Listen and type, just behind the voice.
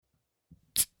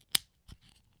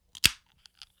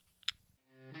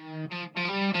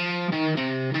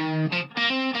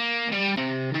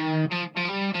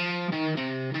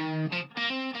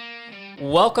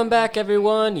Welcome back,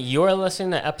 everyone. You're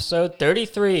listening to episode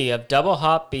 33 of Double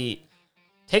Hop Beat.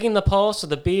 Taking the pulse of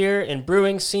the beer and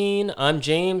brewing scene, I'm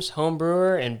James, home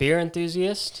brewer and beer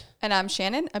enthusiast. And I'm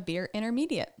Shannon, a beer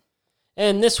intermediate.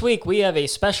 And this week we have a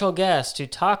special guest to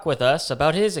talk with us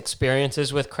about his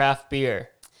experiences with craft beer.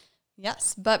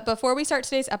 Yes, but before we start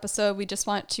today's episode, we just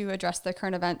want to address the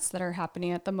current events that are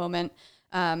happening at the moment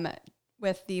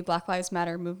with the Black Lives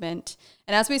Matter movement.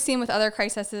 And as we've seen with other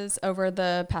crises over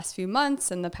the past few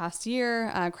months and the past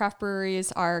year, craft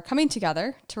breweries are coming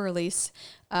together to release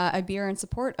a beer in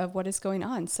support of what is going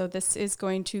on. So this is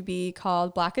going to be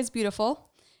called Black is Beautiful,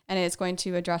 and it's going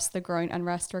to address the growing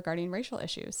unrest regarding racial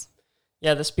issues.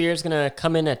 Yeah, this beer is going to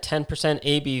come in at 10%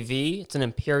 ABV. It's an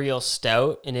imperial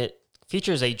stout, and it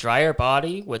features a drier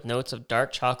body with notes of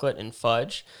dark chocolate and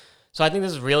fudge. So I think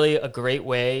this is really a great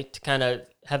way to kind of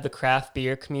have the craft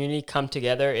beer community come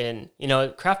together. And,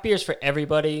 craft beer is for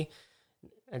everybody.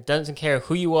 It doesn't care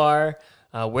who you are,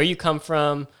 where you come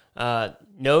from,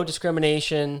 no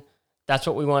discrimination. That's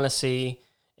what we want to see.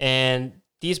 And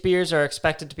these beers are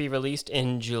expected to be released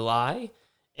in July.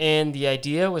 And the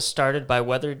idea was started by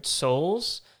Weathered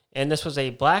Souls. And this was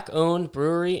a Black-owned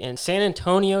brewery in San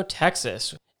Antonio,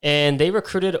 Texas. And they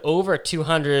recruited over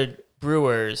 200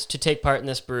 brewers to take part in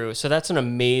this brew. So that's an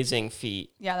amazing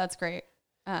feat. Yeah, that's great.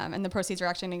 And the proceeds are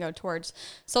actually going to go towards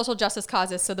social justice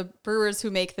causes. So the brewers who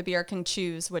make the beer can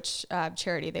choose which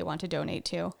charity they want to donate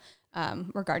to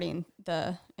regarding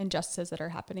the injustices that are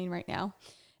happening right now.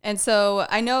 And so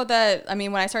I know that,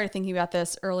 when I started thinking about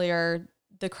this earlier,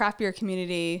 the craft beer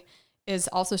community is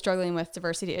also struggling with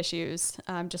diversity issues,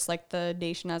 just like the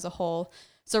nation as a whole.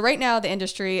 So right now, the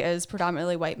industry is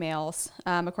predominantly white males.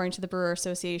 According to the Brewer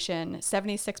Association,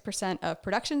 76% of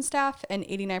production staff and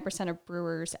 89% of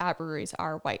brewers at breweries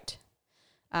are white.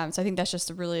 So I think that's just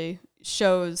really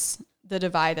shows the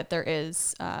divide that there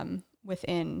is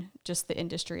within just the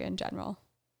industry in general.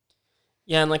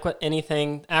 Yeah, and like with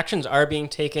anything, actions are being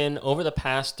taken over the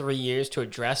past 3 years to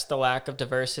address the lack of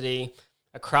diversity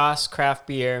across craft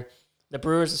beer. The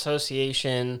Brewers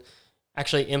Association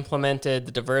actually implemented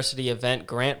the Diversity Event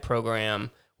Grant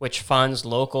Program, which funds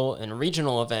local and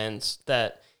regional events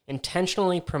that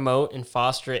intentionally promote and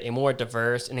foster a more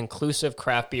diverse and inclusive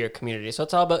craft beer community. So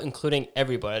it's all about including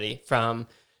everybody, from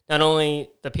not only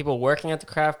the people working at the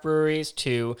craft breweries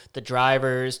to the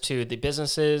drivers to the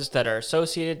businesses that are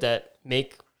associated that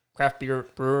make craft beer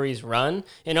breweries run,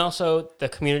 and also the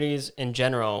communities in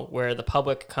general where the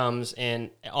public comes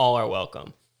and all are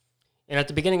welcome. And at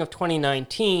the beginning of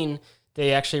 2019,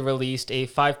 they actually released a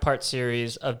 5-part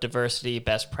series of diversity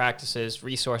best practices,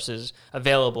 resources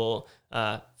available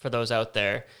for those out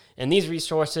there. And these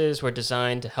resources were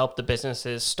designed to help the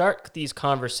businesses start these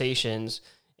conversations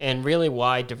and really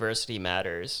why diversity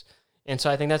matters. And so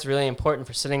I think that's really important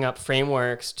for setting up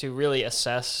frameworks to really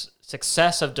assess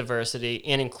success of diversity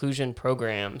and inclusion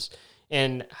programs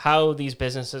and how these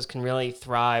businesses can really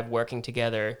thrive working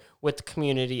together with the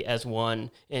community as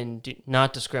one and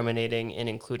not discriminating and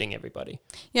including everybody.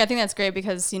 Yeah, I think that's great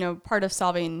because, part of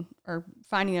solving or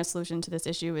finding a solution to this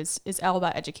issue is all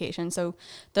about education. So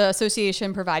the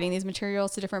association providing these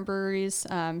materials to different breweries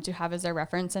to have as their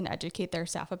reference and educate their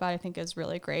staff about, I think is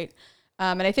really great.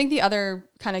 And I think the other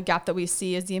kind of gap that we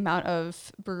see is the amount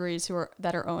of breweries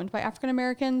that are owned by African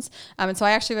Americans. And so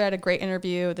I actually had a great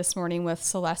interview this morning with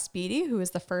Celeste Beatty, who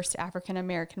is the first African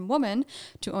American woman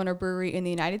to own a brewery in the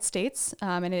United States.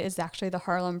 And it is actually the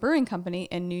Harlem Brewing Company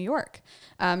in New York.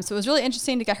 So it was really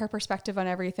interesting to get her perspective on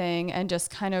everything and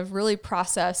just kind of really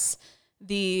process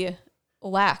the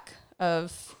lack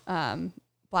of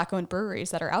Black-owned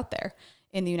breweries that are out there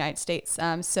in the United States.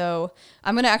 So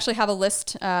I'm going to actually have a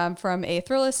list from a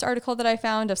Thrillist article that I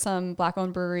found of some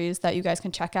Black-owned breweries that you guys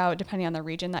can check out depending on the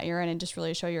region that you're in and just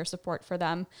really show your support for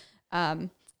them. And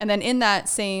then in that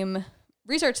same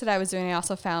research that I was doing, I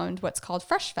also found what's called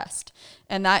Fresh Fest.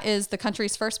 And that is the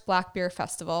country's first Black beer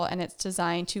festival. And it's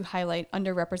designed to highlight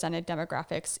underrepresented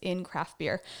demographics in craft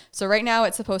beer. So right now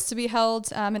it's supposed to be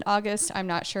held in August. I'm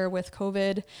not sure with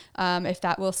COVID if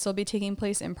that will still be taking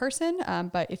place in person.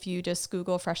 But if you just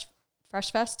Google Fresh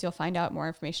Fest, you'll find out more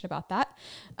information about that.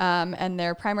 And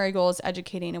their primary goal is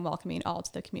educating and welcoming all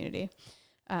to the community.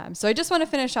 So I just want to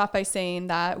finish off by saying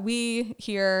that we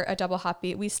here at Double Hop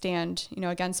Beat, we stand,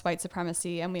 against white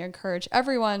supremacy, and we encourage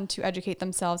everyone to educate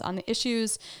themselves on the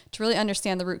issues, to really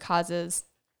understand the root causes,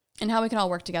 and how we can all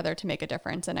work together to make a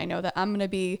difference. And I know that I'm going to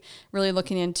be really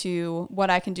looking into what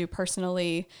I can do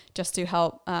personally just to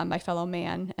help my fellow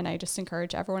man, and I just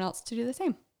encourage everyone else to do the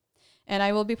same. And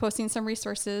I will be posting some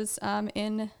resources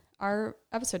in our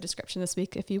episode description this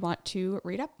week if you want to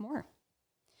read up more.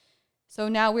 So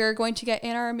now we're going to get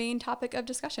in our main topic of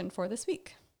discussion for this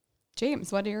week. James,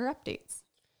 what are your updates?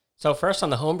 So first on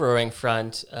the home brewing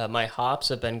front, my hops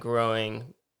have been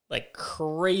growing like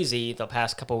crazy the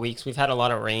past couple of weeks. We've had a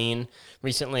lot of rain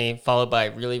recently, followed by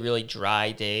really, really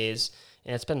dry days.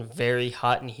 And it's been very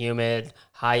hot and humid,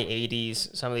 high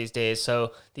 80s some of these days.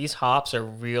 So these hops are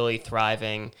really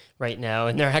thriving right now.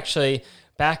 And they're actually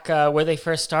back where they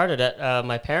first started at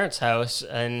my parents' house.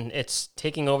 And it's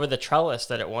taking over the trellis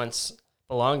that it once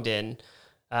belonged in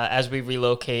as we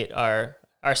relocate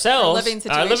ourselves,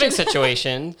 our living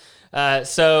situation.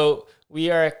 So we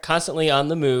are constantly on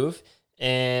the move.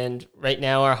 And right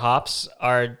now our hops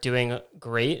are doing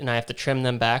great, and I have to trim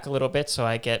them back a little bit so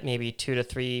I get maybe 2 to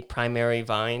 3 primary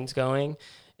vines going.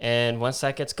 And once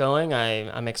that gets going,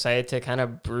 I'm excited to kind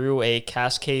of brew a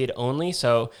Cascade only.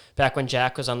 So back when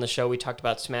Jack was on the show, we talked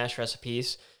about smash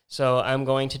recipes. So I'm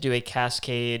going to do a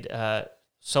Cascade,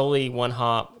 solely one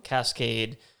hop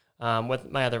Cascade with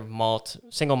my other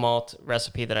single malt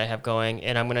recipe that I have going.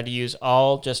 And I'm going to use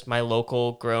all just my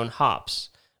local grown hops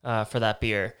for that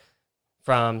beer,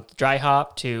 from dry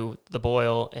hop to the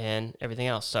boil and everything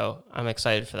else. So I'm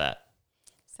excited for that.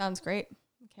 Sounds great.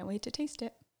 Can't wait to taste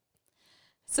it.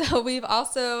 So we've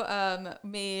also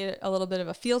made a little bit of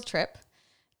a field trip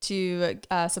to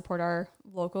support our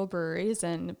local breweries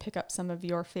and pick up some of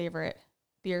your favorite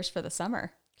beers for the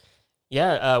summer.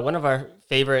 Yeah, one of our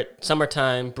favorite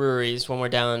summertime breweries when we're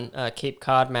down Cape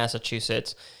Cod,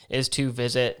 Massachusetts, is to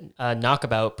visit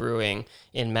Knockabout Brewing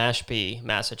in Mashpee,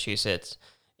 Massachusetts.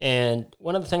 And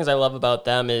one of the things I love about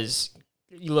them is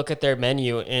you look at their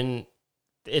menu and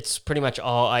it's pretty much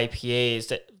all IPAs,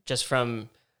 that just from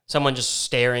someone just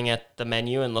staring at the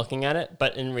menu and looking at it.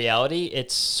 But in reality,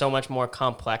 it's so much more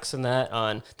complex than that,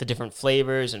 on the different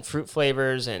flavors and fruit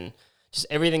flavors and just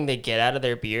everything they get out of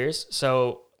their beers.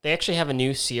 So they actually have a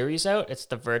new series out. It's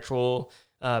the virtual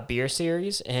beer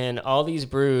series. And all these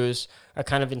brews are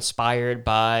kind of inspired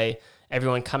by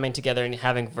everyone coming together and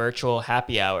having virtual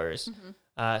happy hours. Mm-hmm.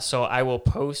 So I will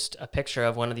post a picture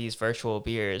of one of these virtual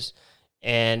beers,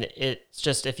 and it's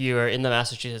just, if you are in the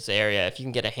Massachusetts area, if you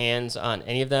can get a hands on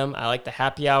any of them. I like the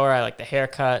happy hour. I like the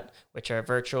haircut, which are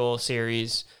virtual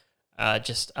series,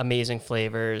 just amazing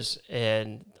flavors,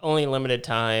 and only limited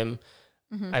time.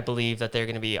 Mm-hmm. I believe that they're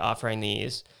going to be offering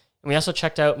these. And we also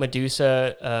checked out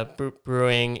Medusa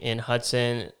Brewing in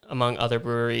Hudson, among other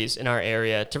breweries in our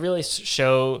area, to really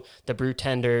show the brew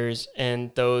tenders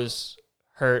and those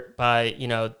hurt by,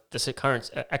 this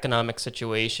current economic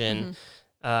situation,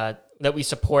 that we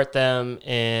support them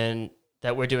and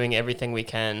that we're doing everything we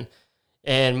can.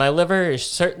 And my liver is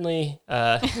certainly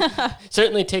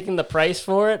taking the price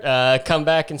for it. Come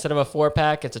back, instead of a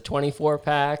 4-pack, it's a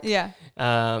 24-pack. Yeah.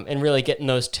 And really getting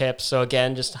those tips. So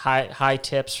again, just high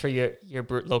tips for your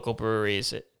local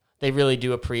breweries. They really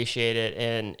do appreciate it,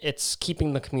 and it's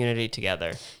keeping the community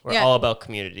together. We're all about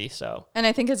community. So, and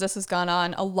I think as this has gone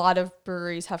on, a lot of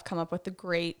breweries have come up with the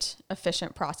great,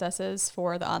 efficient processes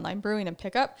for the online brewing and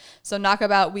pickup. So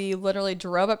Knockabout, we literally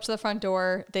drove up to the front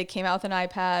door. They came out with an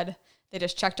iPad. They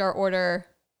just checked our order,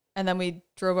 and then we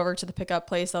drove over to the pickup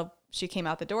place. So she came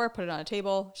out the door, put it on a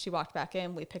table. She walked back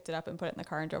in. We picked it up and put it in the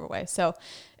car and drove away. So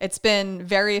it's been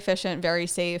very efficient, very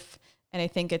safe. And I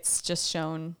think it's just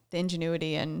shown the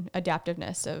ingenuity and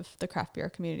adaptiveness of the craft beer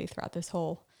community throughout this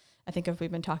whole, I think, we've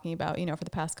been talking about, for the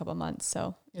past couple of months.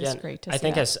 So it's great to see. I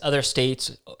think as other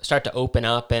states start to open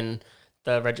up and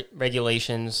the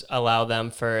regulations allow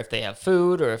them for, if they have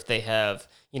food or if they have,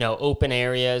 open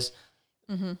areas,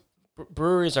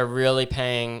 breweries are really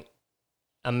paying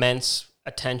immense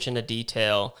attention to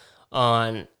detail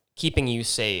on keeping you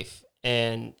safe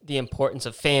and the importance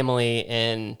of family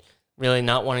and really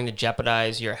not wanting to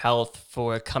jeopardize your health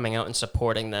for coming out and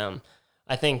supporting them.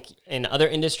 I think in other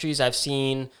industries I've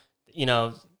seen,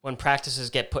 when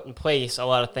practices get put in place, a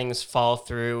lot of things fall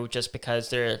through just because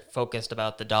they're focused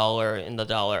about the dollar and the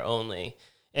dollar only.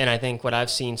 And I think what I've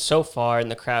seen so far in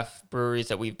the craft breweries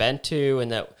that we've been to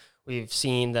and that we've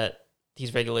seen that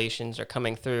these regulations are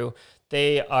coming through,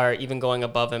 they are even going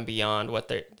above and beyond what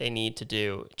they need to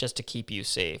do just to keep you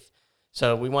safe.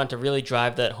 So we want to really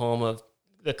drive that home of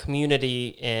the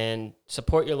community and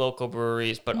support your local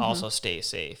breweries, but also stay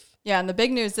safe. Yeah, and the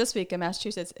big news this week in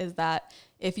Massachusetts is that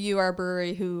if you are a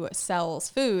brewery who sells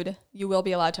food, you will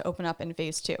be allowed to open up in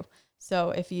phase 2.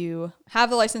 So if you have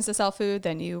the license to sell food,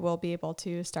 then you will be able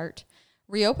to start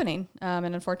reopening.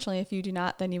 And unfortunately, if you do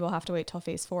not, then you will have to wait till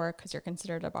phase 4 because you're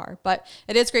considered a bar. But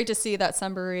it is great to see that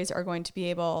some breweries are going to be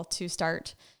able to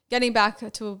start getting back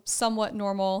to somewhat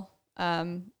normal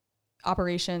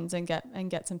operations and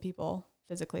get some people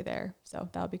physically there. So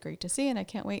that'll be great to see. And I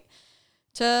can't wait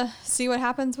to see what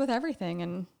happens with everything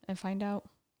and find out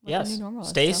what the new normal is.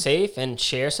 Stay safe and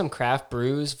share some craft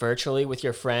brews virtually with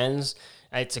your friends.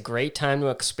 It's a great time to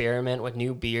experiment with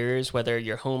new beers, whether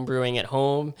you're home brewing at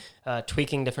home,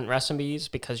 tweaking different recipes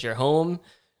because you're home.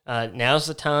 Now's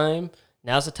the time.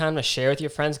 Now's the time to share with your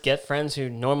friends. Get friends who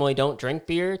normally don't drink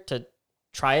beer to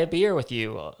try a beer with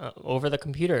you over the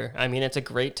computer. I mean, it's a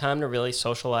great time to really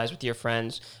socialize with your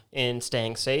friends in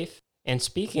staying safe. And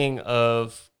speaking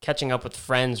of catching up with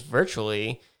friends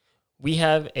virtually, we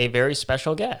have a very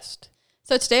special guest.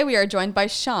 So today we are joined by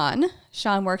Sean.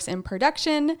 Sean works in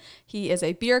production. He is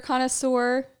a beer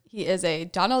connoisseur. He is a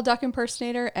Donald Duck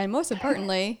impersonator. And most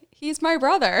importantly, he's my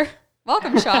brother.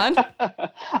 Welcome, Sean.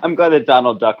 I'm glad that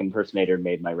Donald Duck impersonator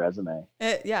made my resume.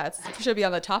 It should be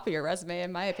on the top of your resume,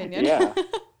 in my opinion. Yeah.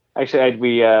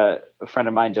 Actually, a friend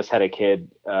of mine just had a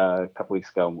kid a couple weeks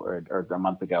ago or a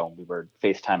month ago, and we were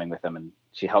FaceTiming with him, and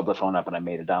she held the phone up, and I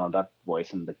made a Donald Duck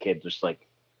voice, and the kid just like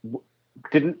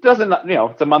doesn't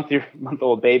it's a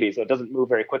month-old baby, so it doesn't move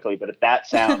very quickly. But at that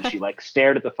sound, she like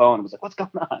stared at the phone and was like, "What's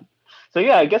going on?" So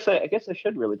yeah, I guess I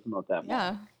should really promote that more.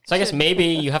 Yeah. So I guess maybe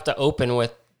you have to open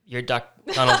with your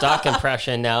Donald Duck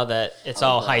impression now that it's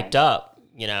all hyped up,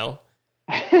 you know.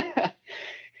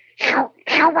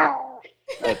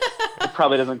 It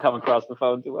probably doesn't come across the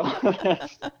phone too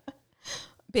well.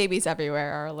 Babies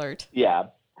everywhere are alert. Yeah.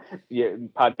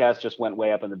 Podcast just went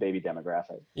way up in the baby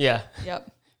demographic. Yeah.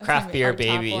 Yep. Craft beer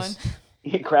babies.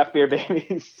 Craft beer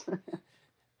babies.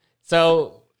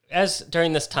 So as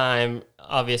during this time,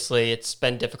 obviously it's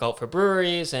been difficult for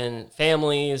breweries and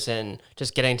families and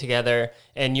just getting together.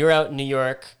 And you're out in New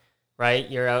York, right?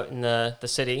 You're out in the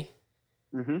city.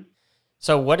 Mm-hmm.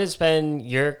 So what has been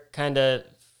your kind of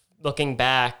looking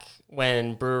back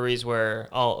when breweries were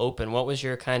all open? What was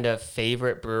your kind of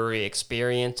favorite brewery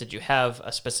experience? Did you have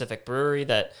a specific brewery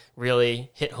that really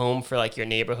hit home for like your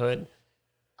neighborhood?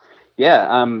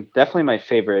 Yeah, definitely my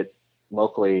favorite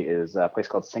locally is a place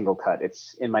called Single Cut.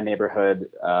 It's in my neighborhood,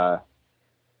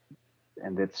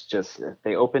 and it's just,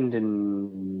 they opened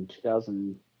in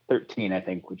 2013, I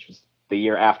think, which was the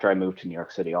year after I moved to New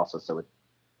York City also. So it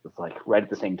was like right at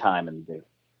the same time, and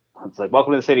it's like,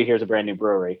 welcome to the city, here's a brand new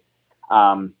brewery.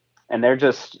 And they're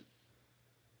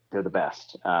the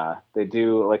best. They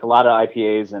do like a lot of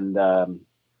IPAs and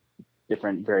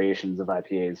different variations of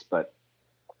IPAs, but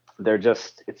they're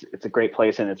it's a great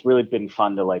place, and it's really been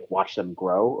fun to like watch them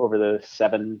grow over the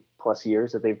 7+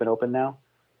 years that they've been open now,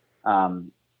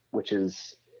 which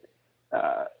is,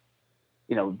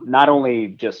 not only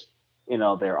just,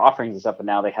 their offerings and stuff, but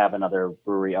now they have another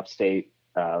brewery upstate,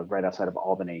 right outside of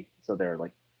Albany. So they're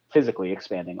like physically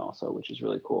expanding also, which is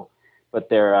really cool. But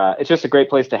it's just a great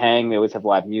place to hang. They always have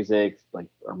live music,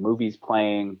 or movies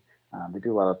playing. They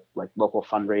do a lot of like local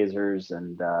fundraisers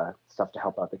and stuff to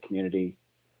help out the community.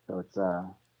 So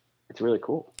it's really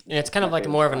cool. And it's kind of like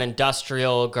more of an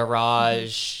industrial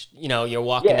garage. You're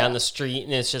walking down the street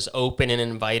and it's just open and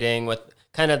inviting with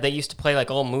kind of, they used to play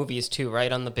like old movies too, right?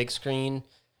 On the big screen.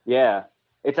 Yeah.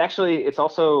 It's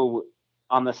also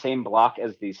on the same block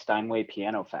as the Steinway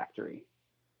Piano Factory.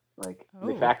 Like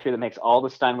the factory that makes all the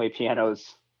Steinway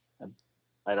pianos,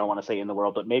 I don't want to say in the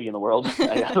world, but maybe in the world.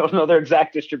 I don't know their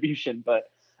exact distribution,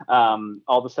 but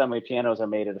all the Steinway pianos are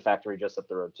made at a factory just up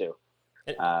the road too,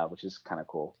 which is kind of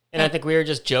cool. And I think we were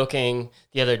just joking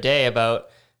the other day about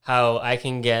how I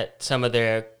can get some of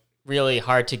their really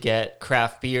hard to get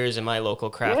craft beers in my local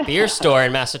craft beer store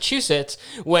in Massachusetts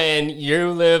when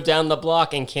you live down the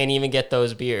block and can't even get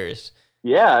those beers.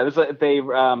 Yeah, it was like they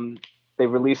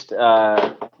released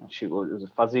it was a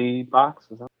Fuzzy Box.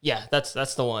 Was that? Yeah,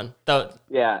 that's the one.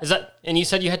 Yeah. Is that, and you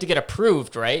said you had to get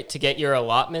approved, right, to get your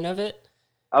allotment of it?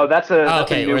 Oh, that's a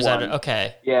okay. New Or is one. that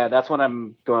okay? Yeah, that's what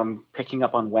I'm picking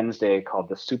up on Wednesday, called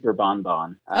the Super Bon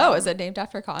Bon. Is it named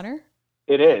after Connor?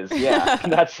 It is, yeah.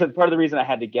 That's part of the reason I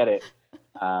had to get it.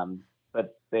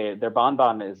 But their Bon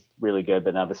Bon is really good,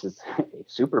 but now this is a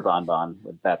Super Bon Bon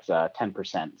that's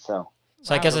 10%. So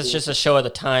I guess it's just a show of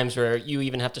the times where you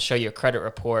even have to show your credit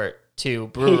report to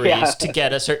breweries to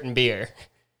get a certain beer.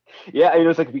 Yeah, it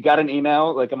was like we got an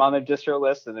email, like I'm on the distro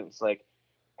list, and it was like,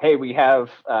 hey, we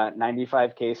have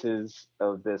 95 cases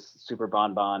of this Super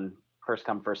Bon Bon, first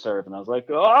come, first serve. And I was like,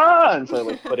 ah! And so I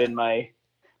like put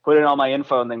in all my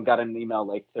info, and then got an email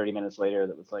like 30 minutes later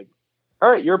that was like, all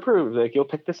right, you're approved. Like, you'll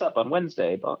pick this up on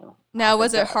Wednesday. Now,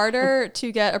 was it harder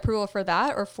to get approval for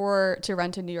that or to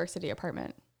rent a New York City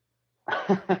apartment?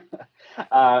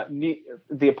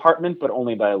 The apartment, but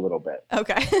only by a little bit.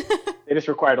 Okay. They just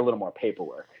required a little more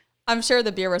paperwork. I'm sure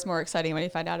the beer was more exciting when you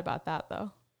find out about that,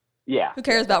 though. Yeah. Who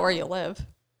cares about where you live?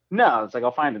 No, it's like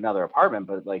I'll find another apartment,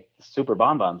 but like Super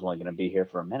Bon Bon's only going to be here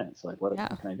for a minute. So like, what Yeah.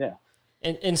 can I do?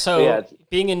 And But yeah, so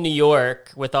being in New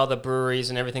York with all the breweries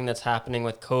and everything that's happening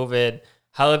with COVID,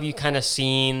 how have you kind of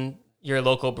seen your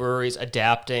local breweries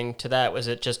adapting to that? Was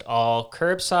it just all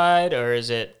curbside, or is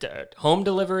it home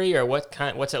delivery, or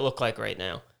what's it look like right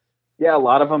now? yeah, a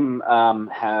lot of them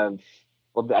have.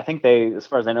 Well, I think they, as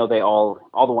far as I know, they all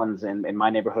the ones in my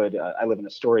neighborhood. I live in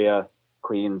Astoria,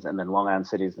 Queens, and then Long Island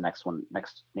City is the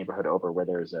next neighborhood over, where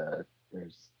there's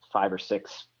 5 or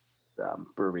 6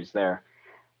 breweries there.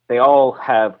 They all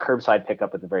have curbside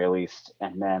pickup at the very least,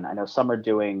 and then I know some are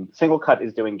doing Single Cut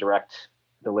is doing direct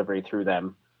delivery through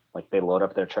them. Like they load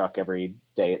up their truck every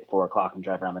day at 4 o'clock and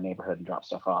drive around the neighborhood and drop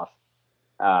stuff off.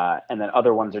 And then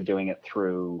other ones are doing it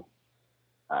through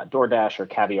DoorDash or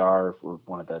Caviar, or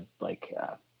one of the like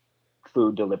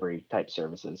food delivery type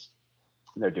services.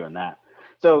 They're doing that.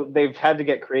 So they've had to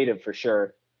get creative for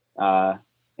sure uh,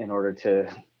 in order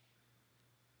to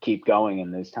keep going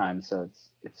in those times. So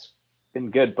it's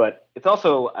been good, but it's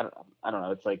also I don't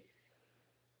know. It's like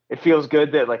it feels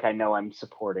good that like I know I'm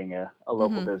supporting a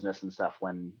local business and stuff,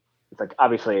 when it's like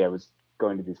obviously I was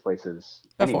going to these places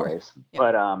Before. anyways,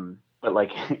 Yeah. but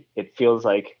like it feels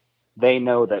like they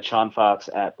know that Sean Fox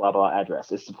at blah blah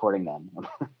address is supporting them.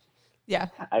 Yeah.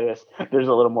 I guess there's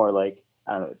a little more like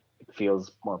I don't know, it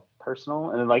feels more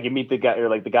personal, and then like you meet the guy, or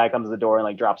like the guy comes to the door and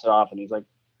like drops it off, and he's like,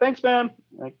 "Thanks, man."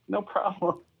 Like, no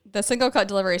problem. The Single Cut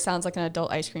delivery sounds like an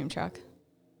adult ice cream truck.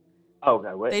 Oh,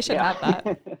 God, wait, They should yeah. have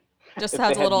that. Just If they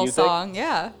has a had little music, song.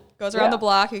 Yeah. Goes around the yeah.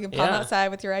 block. You can come Yeah.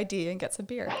 outside with your ID and get some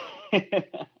beer.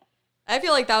 I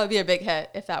feel like that would be a big hit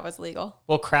if that was legal.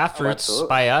 Well, Craft Oh, Roots absolutely.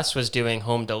 by Us was doing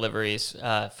home deliveries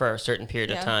for a certain period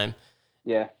of Yeah. time.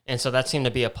 Yeah. And so that seemed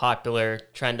to be a popular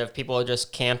trend of people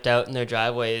just camped out in their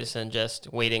driveways and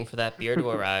just waiting for that beer to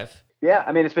arrive. Yeah,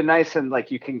 I mean, it's been nice, and like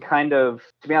you can kind of,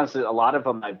 to be honest, a lot of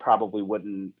them I probably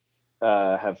wouldn't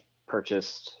have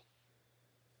purchased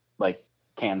like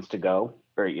cans to go,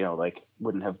 or like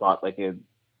wouldn't have bought like a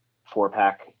 4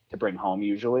 pack to bring home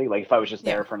usually. Like if I was just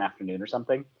Yeah. there for an afternoon or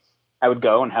something, I would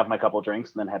go and have my couple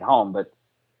drinks and then head home. But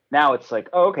now it's like,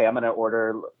 oh, okay, I'm gonna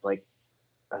order like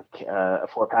a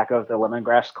 4 pack of the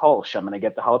lemongrass Kolsch. I'm gonna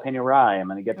get the jalapeno rye. I'm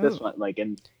gonna get this Ooh. one. Like,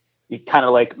 and you kind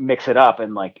of like mix it up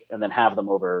and then have them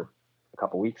over a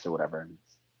couple weeks or whatever. And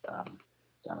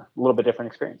it's a little bit different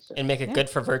experience. And make it Yeah. good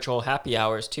for virtual happy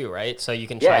hours too, right? So you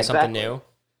can Yeah, try something exactly. new.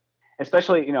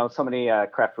 Especially, so many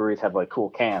craft breweries have like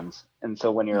cool cans. And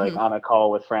so when you're like on a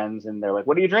call with friends and they're like,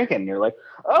 "What are you drinking?" And you're like,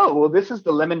 "Oh, well, this is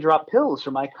the Lemon Drop Pills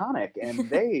from Iconic, and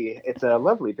it's a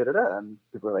lovely da da da." And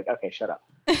people are like, "Okay, shut up."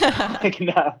 Like,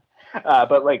 no.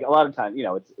 But like a lot of times,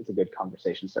 it's a good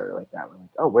conversation starter like that. We're like,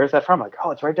 "Oh, where's that from?" Like,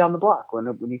 "Oh, it's right down the block.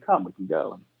 When you come, we can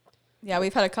go." And Yeah,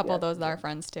 we've had a couple yeah, of those with our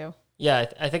friends too. Yeah,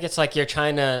 I think it's like you're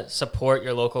trying to support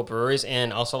your local breweries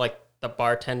and also like the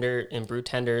bartender and brew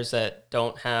tenders that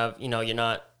don't have, you're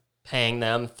not paying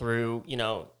them through,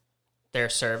 their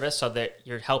service, so that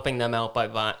you're helping them out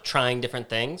by trying different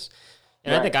things.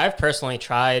 And I think right. I've personally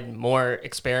tried more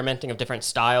experimenting of different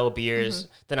style beers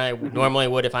than I normally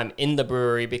would if I'm in the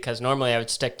brewery, because normally I would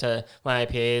stick to my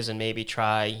IPAs and maybe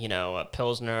try, a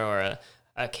Pilsner or a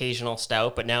occasional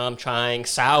stout. But now I'm trying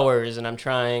sours and I'm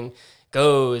trying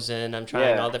goes and I'm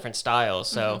trying Yeah. all different styles.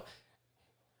 So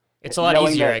it's a lot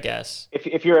Knowing easier, that I guess.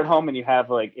 if you're at home and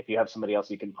if you have somebody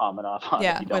else you can palm it off on, if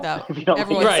Yeah, you don't without if you don't like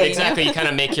everyone it. Right, seeing exactly. you. You kind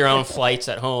of make your own flights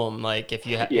at home, like if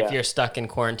if Yeah. you're stuck in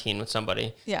quarantine with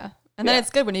somebody. Yeah. And then Yeah.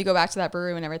 it's good when you go back to that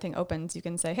brewery when everything opens, you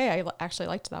can say, "Hey, actually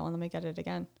liked that one. Let me get it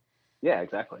again." Yeah,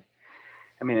 exactly.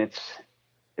 I mean,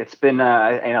 it's been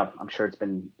I know, I'm sure it's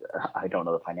been I don't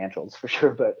know the financials for sure,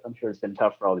 but I'm sure it's been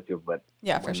tough for all these people. But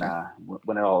Yeah, for sure.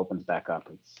 when it all opens back up,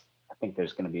 I think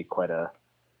there's going to be quite a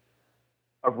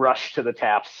rush to the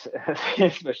taps,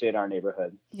 especially in our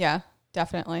neighborhood. Yeah,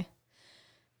 definitely.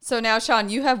 So now, Sean,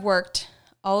 you have worked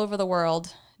all over the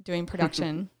world doing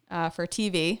production for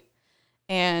TV.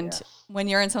 And Yes. when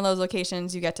you're in some of those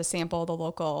locations, you get to sample the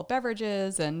local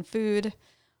beverages and food.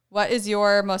 What is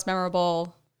your most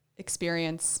memorable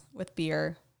experience with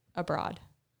beer abroad?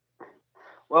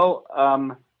 Well,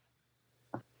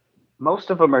 most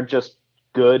of them are just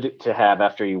good to have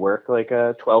after you work like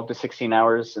 12 to 16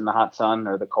 hours in the hot sun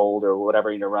or the cold or whatever,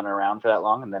 running around for that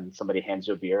long, and then somebody hands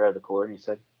you a beer out of the cooler and you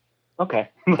say, okay,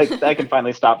 like I can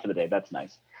finally stop for the day. That's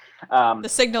nice. The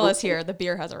signal is here. The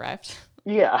beer has arrived.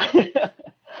 Yeah.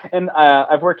 And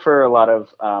I've worked for a lot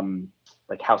of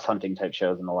like house hunting type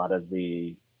shows, and a lot of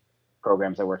the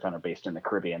programs I worked on are based in the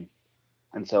Caribbean.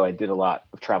 And so I did a lot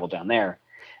of travel down there.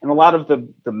 And a lot of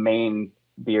the main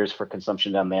beers for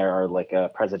consumption down there are like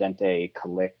Presidente,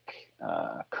 Calic,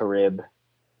 Carib,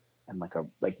 and like a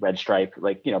Red Stripe,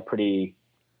 like, you know, pretty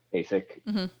basic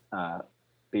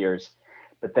beers.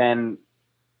 But then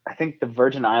I think the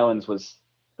Virgin Islands was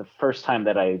the first time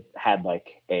that I had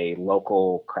like a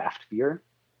local craft beer,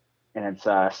 and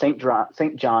it's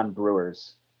St. John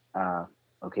Brewers,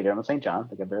 located on the St. John.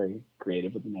 They got very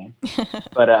creative with the name,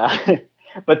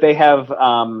 but they have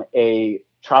a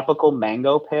tropical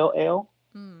mango pale ale,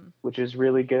 which is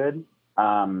really good.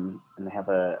 And they have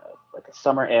a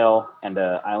summer ale and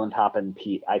a Island Hoppin'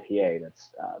 IPA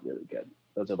that's really good.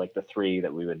 Those are like the three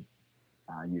that we would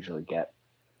usually get.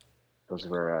 Those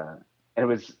were,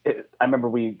 and I remember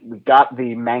we got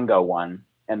the mango one,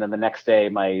 and then the next day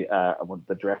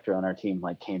the director on our team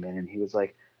like came in and he was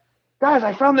like, "Guys,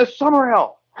 I found this summer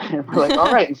ale." And we're like,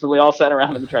 "All right." And so we all sat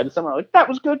around and tried the summer ale. Like, that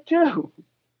was good too.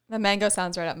 The mango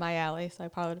sounds right up my alley, so I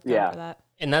probably would have gone for that.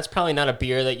 And that's probably not a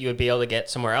beer that you would be able to get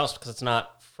somewhere else because it's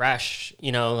not fresh.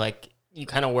 You know, like you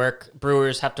kind of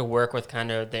brewers have to work with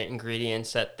kind of the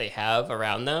ingredients that they have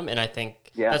around them. And I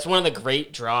think that's one of the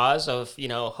great draws of, you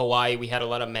know, Hawaii. We had a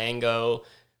lot of mango,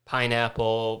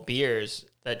 pineapple beers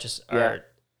that just are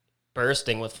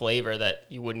bursting with flavor that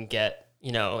you wouldn't get,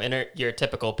 you know, in your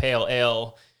typical pale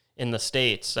ale in the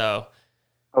States. So.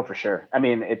 Oh, for sure. I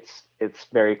mean, it's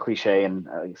very cliche and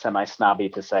semi-snobby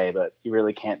to say, but you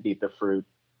really can't beat the fruit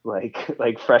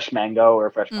like fresh mango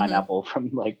or fresh pineapple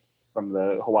from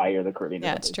the Hawaii or the Caribbean.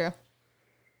 Yeah, it's true.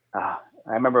 I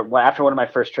remember after one of my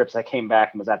first trips, I came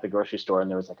back and was at the grocery store and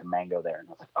there was like a mango there, and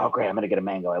I was like, "Oh, great, I'm gonna get a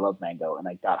mango. I love mango." And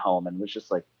I got home and was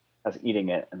just like, I was eating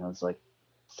it and I was like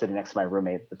sitting next to my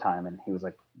roommate at the time, and he was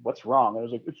like, "What's wrong?" I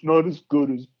was like, "It's not as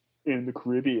good as in the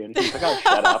Caribbean." He's like, "Oh,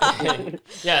 shut up."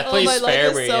 Yeah, please my spare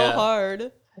life me. is so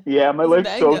hard. Yeah, my life's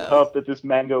mango. so tough that this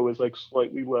mango is like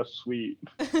slightly less sweet.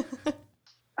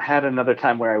 I had another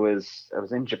time where I was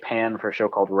in Japan for a show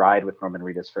called Ride with Norman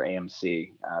Reedus for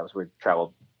AMC. We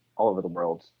traveled all over the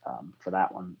world for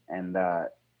that one, and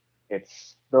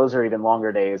those are even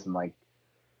longer days, and like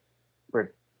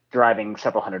we're driving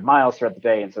several hundred miles throughout the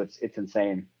day, and so it's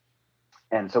insane.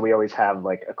 And so we always have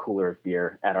like a cooler of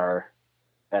beer at our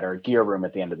gear room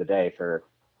at the end of the day for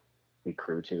the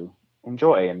crew to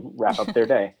enjoy and wrap up their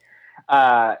day.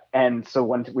 And so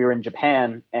when we were in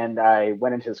Japan, and I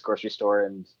went into this grocery store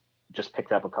and just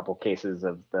picked up a couple cases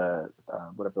of the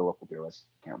whatever the local beer was,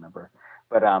 can't remember,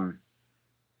 but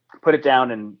put it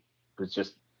down and was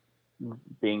just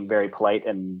being very polite,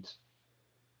 and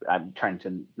I'm trying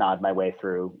to nod my way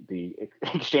through the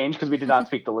exchange because we did not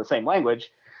speak the same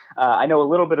language. I know a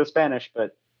little bit of Spanish,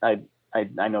 but I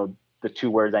know the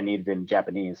two words I needed in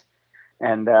Japanese,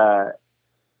 and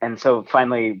so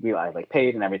finally I like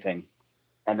paid and everything,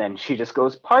 and then she just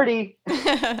goes, "Party."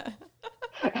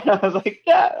 And I was like,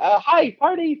 "Yeah, hi,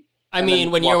 party." I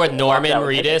mean, when you're with Norman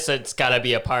Reedus, it's got to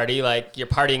be a party. Like, you're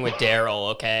partying with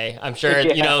Daryl, okay? I'm sure,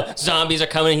 you know, zombies are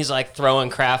coming. He's, like, throwing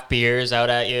craft beers out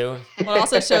at you. Well, it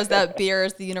also shows that beer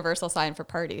is the universal sign for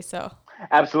party, so.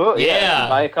 Absolutely. Yeah.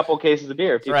 Buy a couple cases of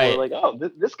beer. People are like, "Oh,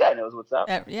 this guy knows what's up."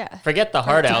 Yeah. Forget the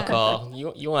hard alcohol.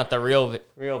 You want the real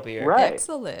beer. Right.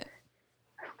 Excellent.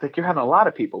 It's like you're having a lot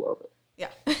of people over. Yeah.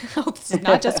 This is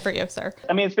not just for you, sir.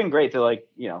 I mean, it's been great to, like,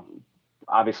 you know,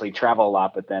 obviously travel a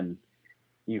lot, but then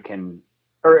you can,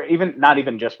 or even not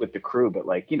even just with the crew, but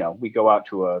like, you know, we go out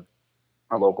to a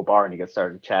local bar and you get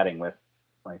started chatting with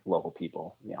like local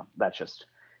people. You know, that's just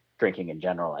drinking in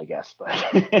general, I guess, but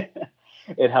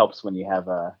it helps when you have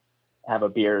a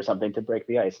beer or something to break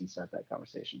the ice and start that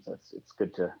conversation. So it's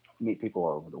good to meet people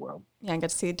all over the world. Yeah, and get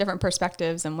to see different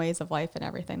perspectives and ways of life and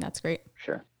everything. That's great.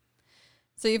 Sure.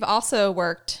 So you've also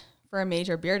worked for a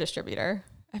major beer distributor.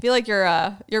 I feel like your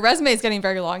resume is getting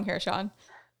very long here, Sean.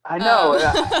 I know.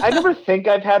 I never think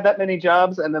I've had that many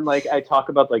jobs, and then like I talk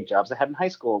about like jobs I had in high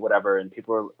school or whatever, and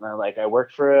people are like, I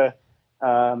worked for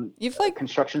a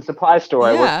construction supply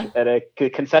store. Yeah. I worked at a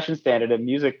concession stand at a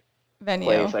music venue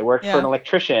place. I worked for an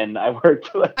electrician. I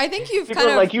worked. I think you've people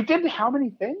kind are of like, you did how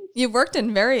many things? You've worked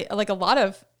in a lot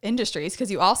of industries because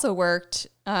you also worked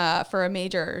for a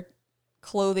major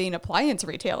clothing appliance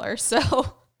retailer.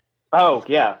 So. Oh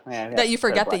yeah. That you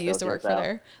forget that you used to work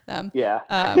for them. Yeah.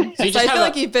 So I feel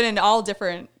like you've been in all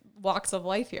different walks of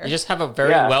life here. You just have a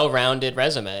very well-rounded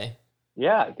resume.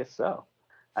 Yeah, I guess so.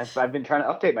 I've been trying to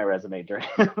update my resume during,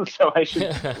 so I should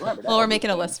remember that. Well, we're making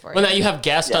a list for you. Well, now you have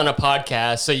guests on a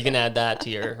podcast, so you can add that to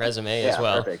your resume as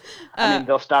well. Perfect. I mean,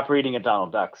 they'll stop reading a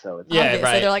Donald Duck, so it's right. So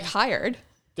they're like hired.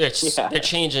 They're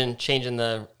changing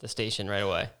the station right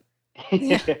away.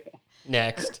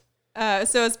 Next.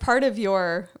 So as part of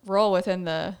your role within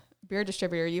the beer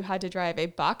distributor, you had to drive a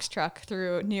box truck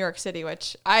through New York City,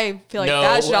 which I feel like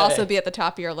that should also be at the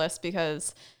top of your list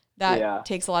because that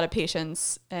takes a lot of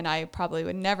patience, and I probably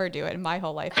would never do it in my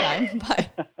whole lifetime. But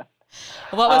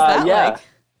what was that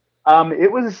like?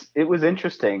 It was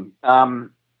interesting.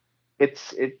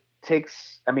 It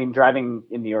takes, I mean, driving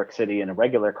in New York City in a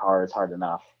regular car is hard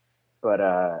enough, but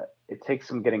it takes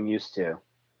some getting used to.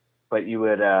 But you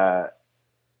would,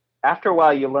 after a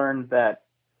while, you learn that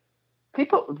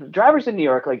drivers in New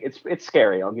York, like it's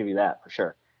scary. I'll give you that for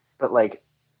sure. But like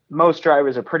most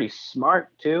drivers are pretty smart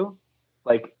too.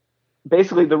 Like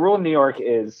basically the rule in New York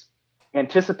is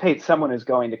anticipate someone is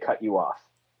going to cut you off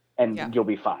and you'll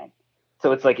be fine.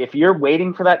 So it's like, if you're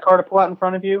waiting for that car to pull out in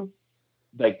front of you,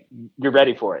 like you're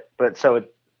ready for it. But so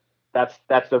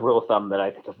that's the rule of thumb that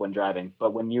I think of when driving.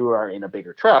 But when you are in a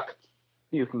bigger truck,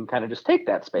 you can kind of just take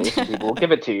that space and people will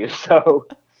give it to you. So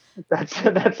that's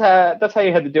how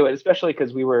you had to do it, especially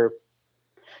because we were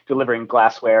delivering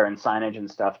glassware and signage and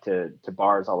stuff to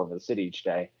bars all over the city each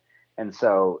day. And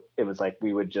so it was like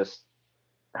we would just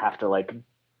have to like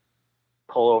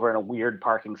pull over in a weird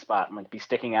parking spot and like be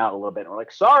sticking out a little bit. And we're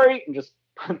like, sorry, and just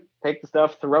take the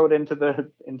stuff, throw it into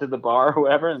the bar or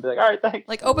whoever, and be like, all right, thanks.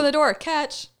 Like, open the door,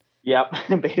 catch. Yep.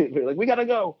 Basically, like, we gotta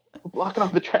go. We're blocking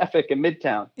off the traffic in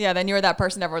Midtown. Yeah, then you're that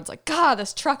person everyone's like, God,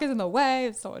 this truck is in the way.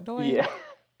 It's so annoying. Yeah.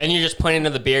 And you're just pointing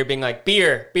to the beer, being like,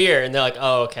 beer, and they're like,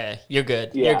 oh, okay, you're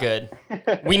good. Yeah. You're good.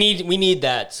 We need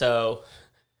that, so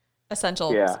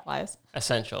essential supplies.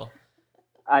 Essential.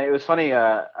 It was funny.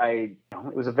 It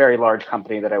was a very large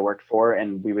company that I worked for,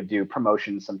 and we would do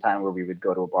promotions sometime where we would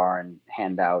go to a bar and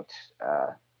hand out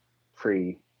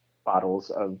free bottles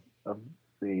of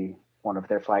one of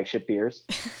their flagship beers,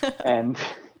 and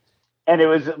it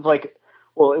was like,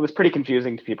 well, it was pretty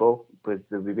confusing to people. But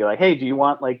we'd be like, hey, do you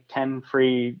want like 10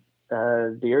 free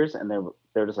beers? And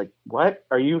they're just like, what?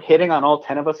 Are you hitting on all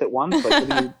 10 of us at once? Like,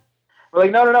 we're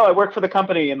like, no, I work for the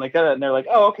company, and like that. And they're like,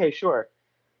 oh, okay, sure.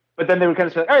 But then they would kind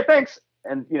of say, all right, thanks.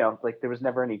 And, like there was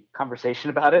never any conversation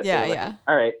about it. Yeah, like, yeah.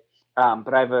 All right.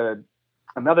 But I have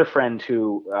another friend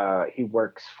who he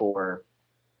works for,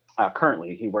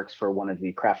 currently he works for one of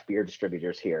the craft beer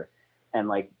distributors here. And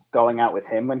like going out with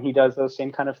him when he does those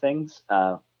same kind of things,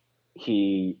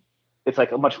 it's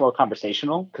like a much more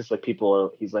conversational, because like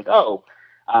he's like, oh,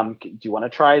 do you want to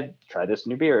try this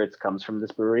new beer? It comes from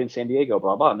this brewery in San Diego,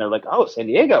 blah, blah. And they're like, oh, San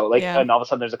Diego. Like, and all of a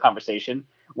sudden there's a conversation.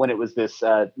 When it was this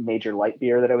major light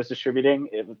beer that I was distributing,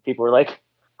 people were like,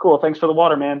 cool, thanks for the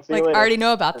water, man. See you later. I already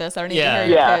know about this. I don't need to hear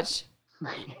your pitch.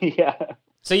 Yeah.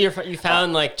 So you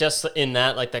found like just in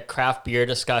that, like the craft beer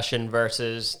discussion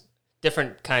versus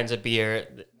different kinds of beer,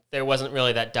 there wasn't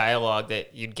really that dialogue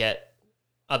that you'd get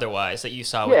otherwise that you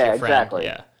saw with your friend. Exactly.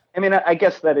 Yeah. I mean, I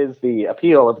guess that is the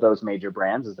appeal of those major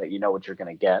brands, is that you know what you're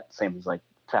going to get, same as like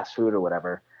fast food or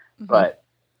whatever. Mm-hmm. But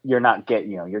you're not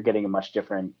getting, you're getting a much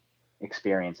different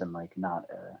experience, and like not.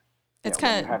 It's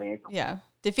kind of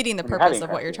defeating the purpose of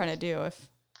what you're trying to do if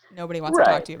nobody wants to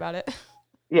talk to you about it.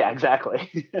 Yeah,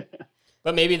 exactly.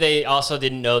 But maybe they also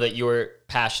didn't know that you were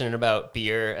passionate about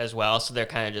beer as well, so they're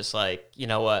kind of just like, you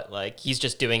know what, like he's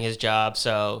just doing his job,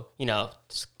 so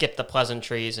skip the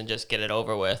pleasantries and just get it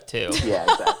over with too. Yeah,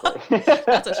 exactly.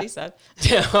 That's what she said.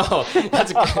 Oh,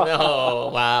 that's good.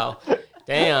 Oh, wow,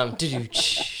 damn,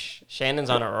 Shannon's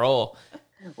on a roll.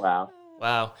 Wow.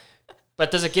 But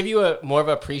does it give you more of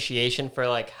appreciation for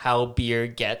like how beer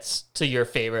gets to your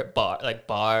favorite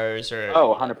bars or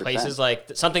 100%. places,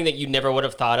 like something that you never would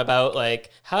have thought about?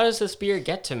 Like, how does this beer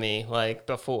get to me like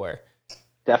before?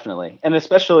 Definitely. And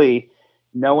especially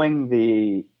knowing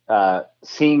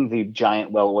seeing the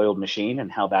giant well-oiled machine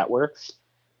and how that works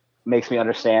makes me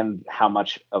understand how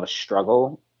much of a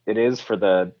struggle it is for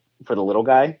the little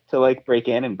guy to like break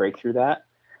in and break through that.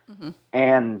 Mm-hmm.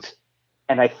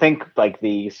 And I think like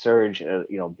the surge,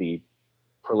 the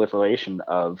proliferation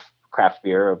of craft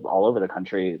beer all over the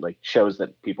country, like shows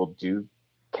that people do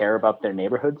care about their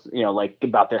neighborhoods, like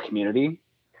about their community.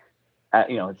 I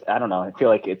don't know. I feel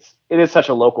like it is such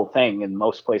a local thing, and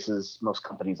most places, most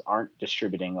companies aren't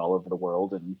distributing all over the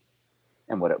world, and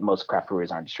most craft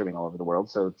breweries aren't distributing all over the world.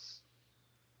 So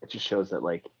it just shows that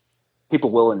like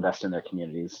people will invest in their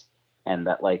communities, and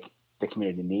that like the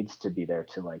community needs to be there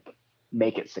to like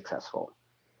make it successful.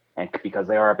 And because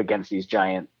they are up against these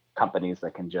giant companies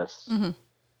that can just,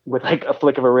 with like a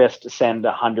flick of a wrist, send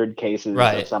 100 cases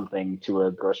of something to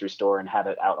a grocery store and have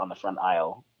it out on the front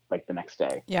aisle like the next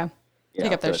day. Yeah.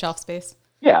 Take up their shelf space.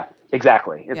 Yeah,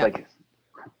 exactly. It's like,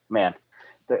 man,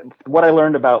 what I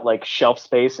learned about like shelf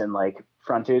space and like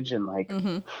frontage and like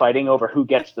fighting over who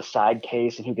gets the side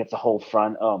case and who gets the whole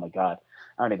front. Oh my God.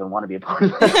 I don't even want to be a part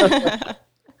of that.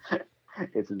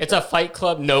 It's a fight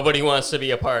club nobody wants to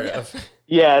be a part of.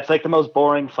 Yeah, it's like the most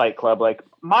boring Fight Club. Like,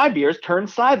 my beer's turned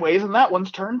sideways and that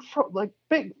one's turned like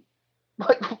big,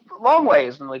 like long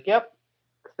ways. And like, yep,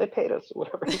 'cause they paid us or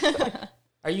whatever.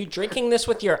 Are you drinking this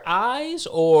with your eyes,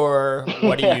 or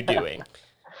what are you doing?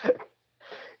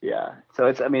 Yeah. So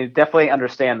it's, I mean, definitely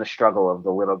understand the struggle of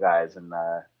the little guys and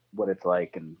what it's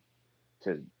like, and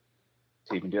to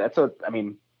even do that. So, I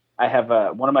mean, I have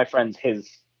one of my friends,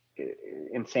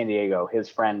 in San Diego, his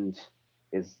friend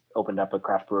is opened up a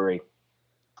craft brewery,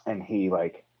 and he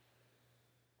like,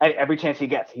 every chance he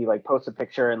gets, he like posts a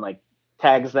picture and like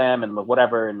tags them and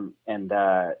whatever. And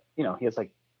you know, he has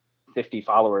like 50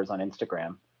 followers on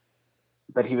Instagram,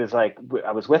 but he was like,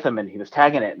 I was with him and he was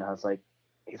tagging it, and I was like,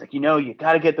 he's like, you know, you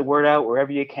got to get the word out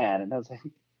wherever you can. And I was like,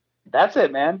 that's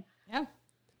it, man. Yeah.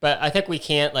 But I think we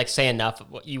can't like say enough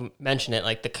of what you mentioned, it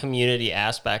like the community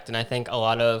aspect. And I think a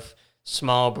lot of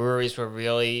small breweries were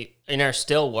really and are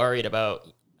still worried about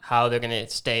how they're going to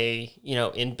stay, you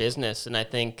know, in business. And I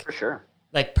think For sure.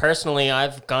 like personally,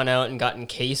 I've gone out and gotten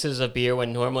cases of beer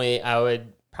when normally I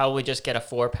would probably just get a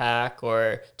 4-pack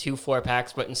or 2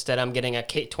 4-packs, but instead I'm getting a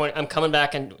 20. I'm coming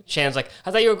back and Shannon's like,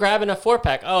 I thought you were grabbing a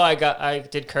 4-pack. Oh, I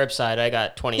did curbside. I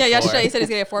got 24. Yeah, yesterday he said he's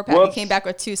getting a 4-pack. Whoops. He came back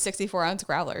with 2 64-ounce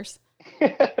growlers.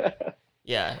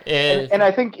 Yeah. And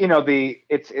I think, you know,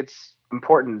 it's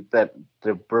important that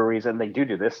the breweries, and they do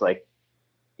this, like,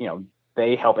 you know,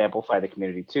 they help amplify the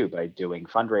community too by doing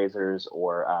fundraisers.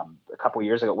 Or a couple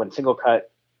years ago when Single Cut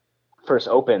first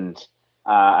opened,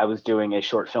 I was doing a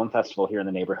short film festival here in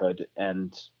the neighborhood,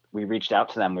 and we reached out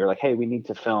to them. We were like, hey, we're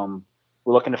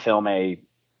looking to film a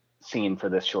scene for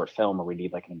this short film, or we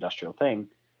need like an industrial thing.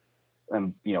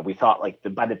 And, you know, we thought like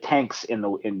by the tanks in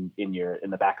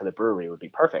the back of the brewery would be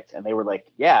perfect. And they were like,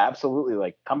 yeah, absolutely.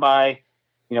 Like, come by,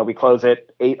 you know, we close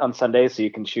at 8 on Sundays, so you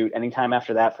can shoot anytime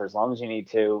after that for as long as you need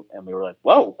to. And we were like,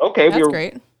 whoa, okay. That's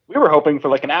great. We were hoping for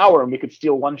like an hour and we could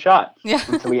steal one shot. Yeah.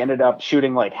 And so we ended up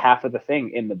shooting like half of the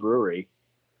thing in the brewery.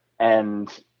 And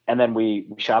then we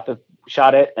shot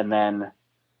it. And then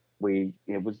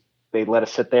they let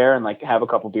us sit there and like have a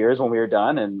couple beers when we were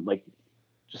done. And like,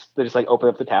 they just like open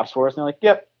up the taps for us. And they're like,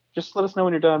 yep, just let us know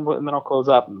when you're done. And then I'll close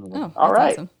up. And like, Oh, all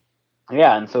right. Awesome.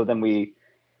 Yeah. And so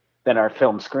then our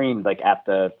film screened like at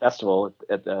the festival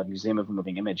at the Museum of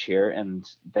Moving Image here. And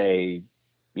they,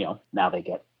 you know, now they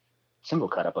get Single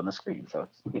Cut up on the screen. So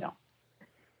it's, you know,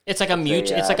 it's like a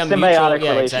mutual, symbiotic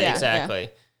yeah, relationship. exactly.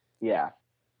 Yeah.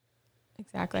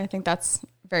 Exactly. I think that's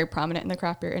very prominent in the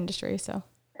craft beer industry. So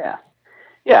Yeah.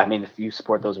 Yeah. I mean, if you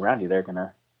support those around you, they're going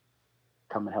to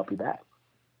come and help you back.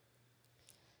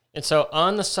 And so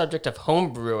on the subject of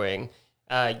home brewing,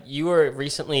 you were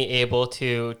recently able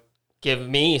to give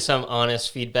me some honest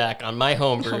feedback on my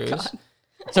home brews.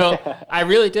 So I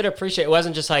really did appreciate it. It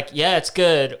wasn't just like, yeah, it's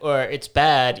good or it's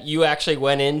bad. You actually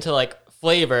went into like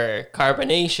flavor,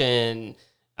 carbonation,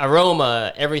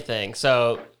 aroma, everything.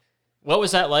 So what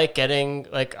was that like getting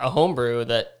like a home brew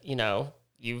that, you know,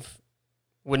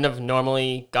 wouldn't have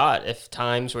normally got if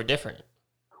times were different?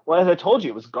 Well, as I told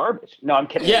you, it was garbage. No, I'm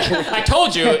kidding. Yeah, I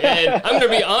told you, and I'm going to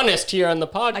be honest here on the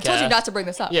podcast. I told you not to bring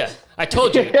this up. Yeah, I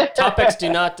told you. Topics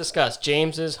do not discuss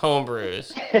James's home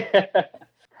brews.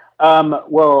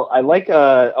 Well, I like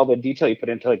all the detail you put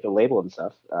into like the label and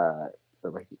stuff.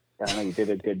 But like, I don't know, you did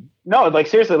a good. No, like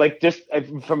seriously, like just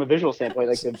from a visual standpoint,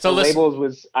 like the labels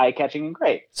was eye catching and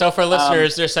great. So for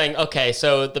listeners, they're saying, okay,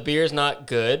 so the beer's not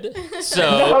good.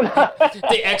 So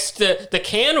the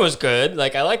can was good.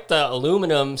 Like I like the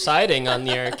aluminum siding on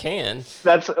your can.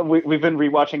 We've been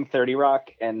rewatching 30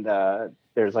 Rock, and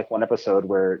there's like one episode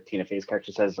where Tina Fey's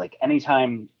character says like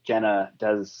anytime Jenna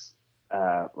does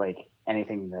like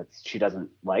anything that she doesn't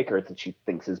like or that she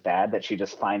thinks is bad, that she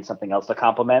just finds something else to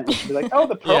compliment, and she'd be like, oh,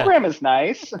 the program is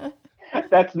nice.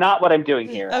 That's not what I'm doing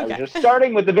here. Okay. I was just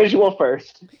starting with the visual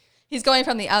first. He's going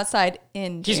from the outside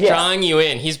in. He's drawing you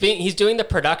in. He's doing the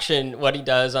production, what he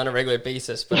does on a regular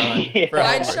basis, but on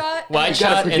wide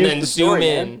shot and then zoom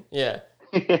in. Yeah.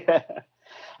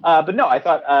 But no, I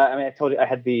thought I mean, I told you I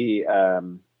had the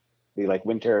like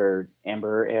winter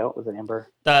amber ale. Was it amber?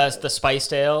 The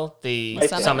spiced ale, the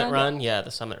Summit Run. Yeah, the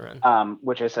Summit Run.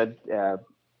 Which I said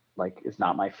like is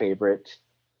not my favorite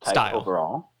type style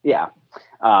overall. Yeah.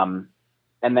 And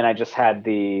then I just had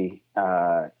the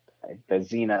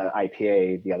Xena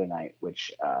IPA the other night,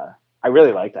 which I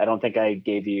really liked. I don't think I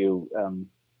gave you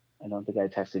I don't think I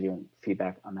texted you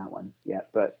feedback on that one yet,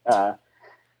 but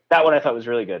that one I thought was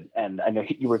really good. And I know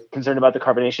you were concerned about the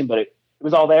carbonation, but it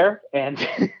was all there, and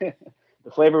the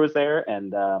flavor was there,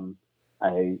 and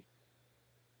I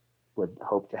would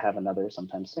hope to have another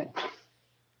sometime soon.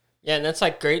 Yeah, and that's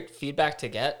like great feedback to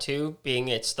get too, being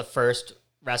it's the first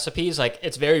recipes. Like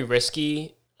it's very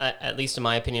risky at least in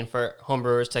my opinion, for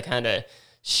homebrewers to kind of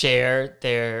share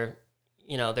their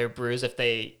brews if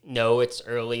they know it's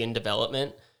early in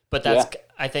development. But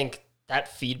I think that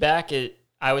feedback,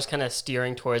 I was kind of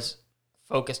steering towards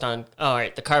focused on, all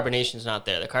right, the carbonation's not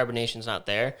there. The carbonation's not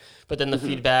there. But then the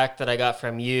feedback that I got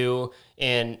from you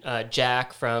and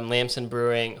Jack from Lamson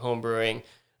Brewing, Home Brewing,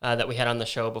 that we had on the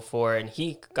show before, and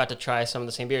he got to try some of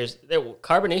the same beers.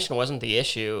 Carbonation wasn't the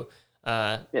issue.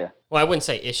 Well, I wouldn't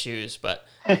say issues, but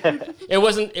it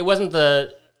wasn't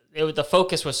the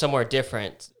focus was somewhere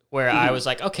different, where I was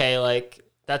like, okay, like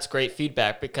that's great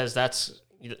feedback, because that's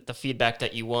the feedback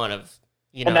that you want of,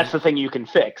 and that's the thing you can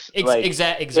fix.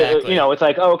 Exactly. It's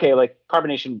like, oh, okay, like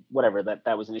carbonation, whatever,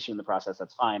 that was an issue in the process.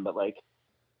 That's fine. But like,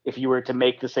 if you were to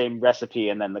make the same recipe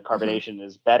and then the carbonation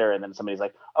is better, and then somebody's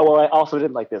like, oh, well, I also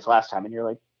didn't like this last time. And you're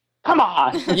like, come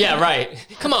on. Yeah, right.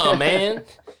 Come on, man.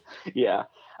 Yeah.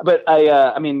 But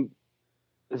I mean,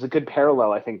 there's a good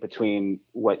parallel, I think, between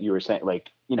what you were saying. Like,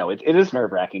 it is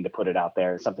nerve wracking to put it out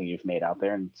there. It's something you've made out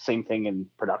there, and same thing in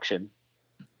production.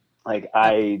 Like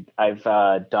I've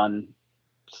done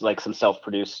like some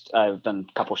self-produced. I've done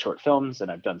a couple short films,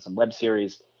 and I've done some web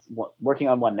series. Working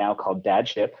on one now called Dad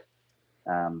Ship,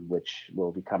 which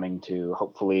will be coming to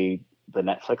hopefully the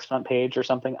Netflix front page or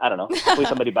something. I don't know. Hopefully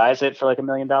somebody buys it for like $1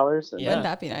 million. Wouldn't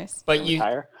that be nice? But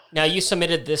you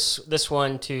submitted this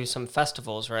one to some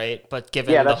festivals, right? But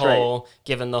given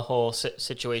the whole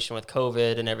situation with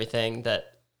COVID and everything,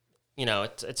 that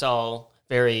it's all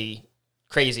very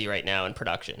crazy right now in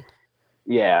production.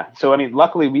 Yeah. So I mean,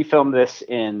 luckily we filmed this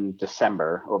in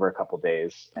December over a couple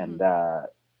days, and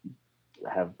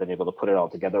have been able to put it all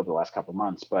together over the last couple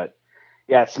months. But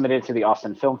yeah, it's submitted to the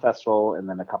Austin Film Festival and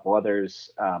then a couple others.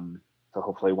 So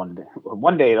hopefully one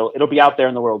day it'll be out there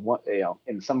in the world,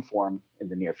 in some form in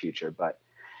the near future. But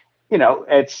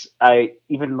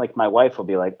even like my wife will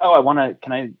be like, oh,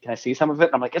 can I see some of it?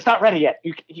 And I'm like, it's not ready yet.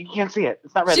 You can't see it.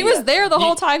 It's not ready. She was there the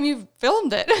whole time you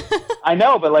filmed it. I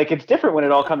know, but like, it's different when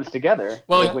it all comes together.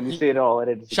 Well, like when you see it all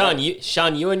edited together.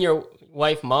 Sean, you and your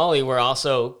wife Molly were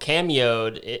also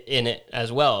cameoed in it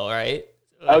as well, right?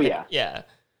 Oh yeah. Yeah.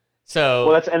 So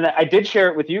well, and I did share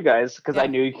it with you guys because I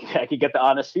knew I could get the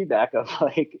honest feedback of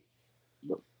like,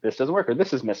 this doesn't work or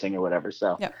this is missing or whatever.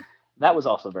 So that was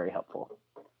also very helpful.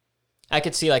 I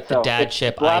could see like the Dad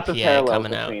Ship IPA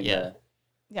coming out. Yeah,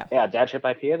 Dad Ship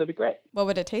IPA, that'd be great. What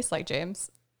would it taste like,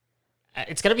 James?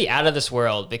 It's gonna be out of this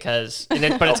world but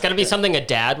it's gonna be something a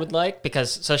dad would like.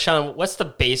 So Sean, what's the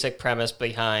basic premise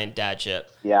behind Dad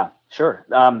Ship? Yeah, sure.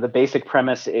 The basic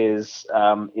premise is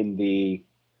in the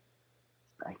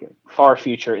far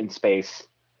future in space.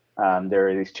 There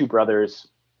are these two brothers.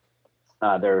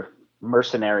 They're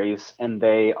mercenaries, and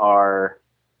they are.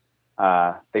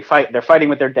 They're fighting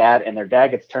with their dad, and their dad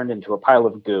gets turned into a pile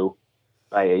of goo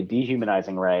by a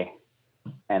dehumanizing ray.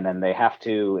 And then they have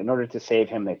to, in order to save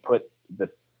him, they put the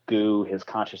goo, his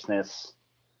consciousness,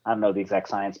 I don't know the exact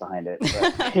science behind it,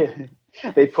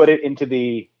 but they put it into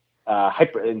the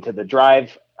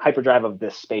hyperdrive of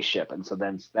this spaceship. And so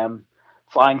then it's them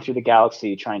flying through the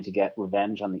galaxy trying to get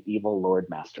revenge on the evil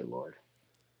Master Lord.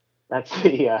 That's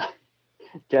the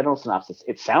general synopsis.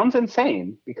 It sounds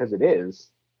insane because it is.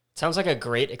 Sounds like a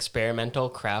great experimental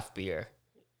craft beer.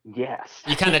 Yes.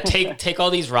 You kind of take all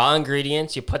these raw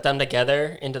ingredients, you put them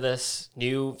together into this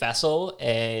new vessel,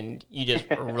 and you just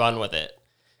run with it.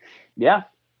 Yeah.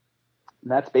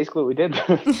 And that's basically what we did.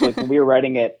 Like when we were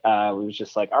writing it, we was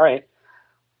just like, all right,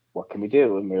 what can we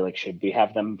do? And we were like, should we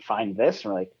have them find this?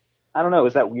 And we're like, I don't know.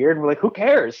 Is that weird? And we're like, who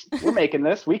cares? We're making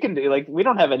this. We can do, like, we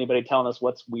don't have anybody telling us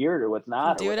what's weird or what's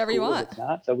not. Do whatever you want.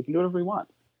 Not, so we can do whatever we want.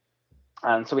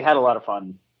 So we had a lot of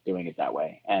fun doing it that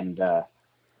way. And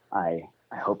I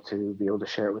hope to be able to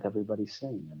share it with everybody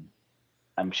soon. And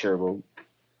I'm sure we'll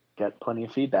get plenty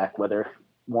of feedback, whether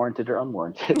warranted or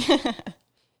unwarranted.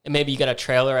 And maybe you got a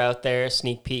trailer out there,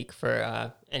 sneak peek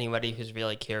for anybody who's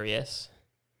really curious.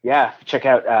 Yeah, check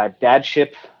out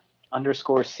Dadship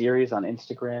 _series on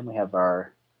Instagram. We have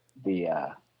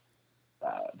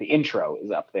the intro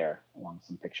is up there along with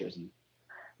some pictures and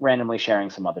randomly sharing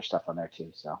some other stuff on there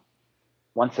too. So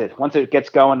once it gets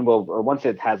going, once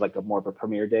it has like a more of a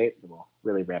premiere date, we'll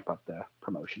really ramp up the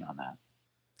promotion on that.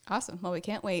 Awesome. Well, we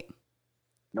can't wait.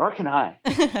 Nor can I.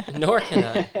 Nor can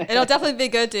I. It'll definitely be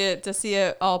good to see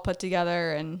it all put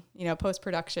together and,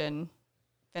 post-production,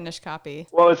 finished copy.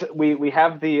 Well, we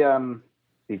have the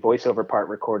voiceover part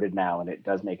recorded now, and it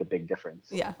does make a big difference.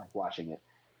 Yeah. Like watching it.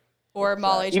 Or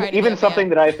Molly trying to even something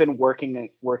that I've been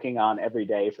working on every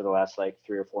day for the last like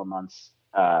 3 or 4 months.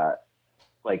 I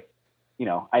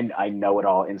know it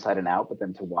all inside and out, but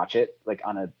then to watch it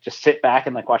just sit back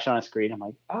and like watch it on a screen, I'm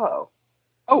like, oh,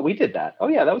 Oh, we did that. Oh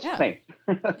yeah, that was Yeah. funny.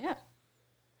 Yeah.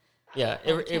 Yeah,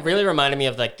 it really reminded me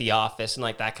of like The Office and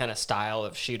like that kind of style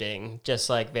of shooting, just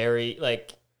like very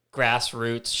like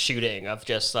grassroots shooting of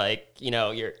just like, you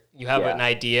have Yeah. an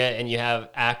idea and you have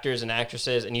actors and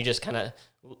actresses and you just kind of,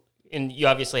 and you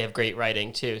obviously have great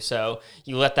writing too. So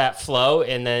you let that flow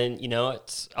and then,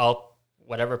 it's all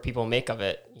whatever people make of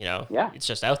it, Yeah. it's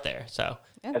just out there. So,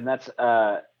 And that's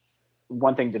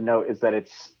one thing to note is that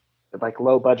it's like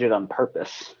low budget on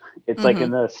purpose. It's like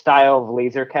in the style of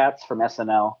Laser Cats from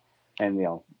SNL, and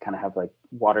kind of have like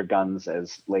water guns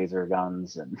as laser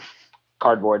guns and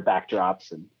cardboard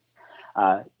backdrops. And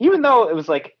even though it was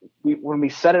like when we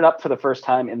set it up for the first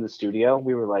time in the studio,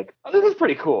 we were like, "Oh, this is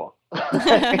pretty cool."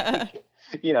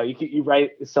 You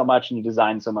write so much and you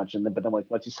design so much, but then like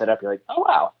once you set up, you're like, "Oh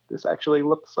wow, this actually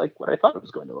looks like what I thought it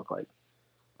was going to look like."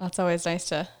 That's always nice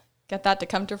to get that to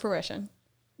come to fruition.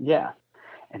 Yeah,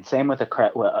 and same with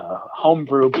a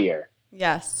homebrew beer.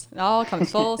 Yes, it all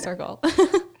comes full circle.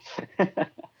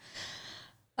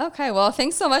 Okay, well,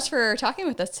 thanks so much for talking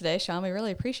with us today, Sean. We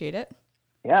really appreciate it.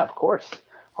 Yeah, of course.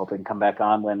 Hope we can come back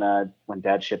on when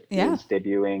Dad Ship is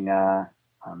debuting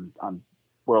on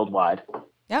worldwide.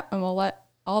 Yep, and we'll let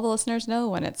all the listeners know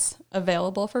when it's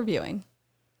available for viewing.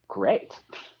 Great.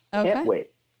 Okay. Can't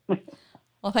wait.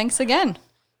 Well, thanks again.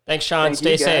 Thanks, Sean. Thank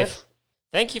Stay you, guys. safe.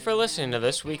 Thank you for listening to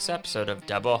this week's episode of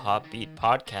Double Hop Beat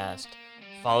Podcast.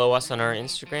 Follow us on our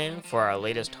Instagram for our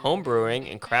latest home brewing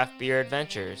and craft beer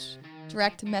adventures.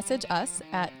 Direct message us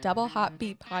at Double Hop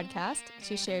Beat Podcast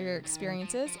to share your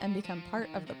experiences and become part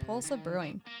of the Pulse of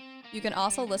Brewing. You can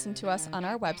also listen to us on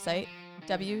our website,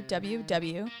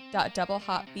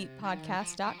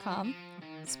 www.doublehopbeatpodcast.com,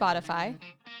 Spotify,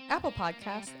 Apple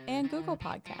Podcasts, and Google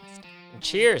Podcasts. And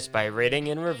cheers by rating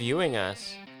and reviewing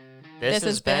us. This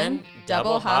has been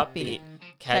Double Hop Beat.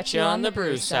 Catch you on the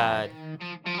brew side.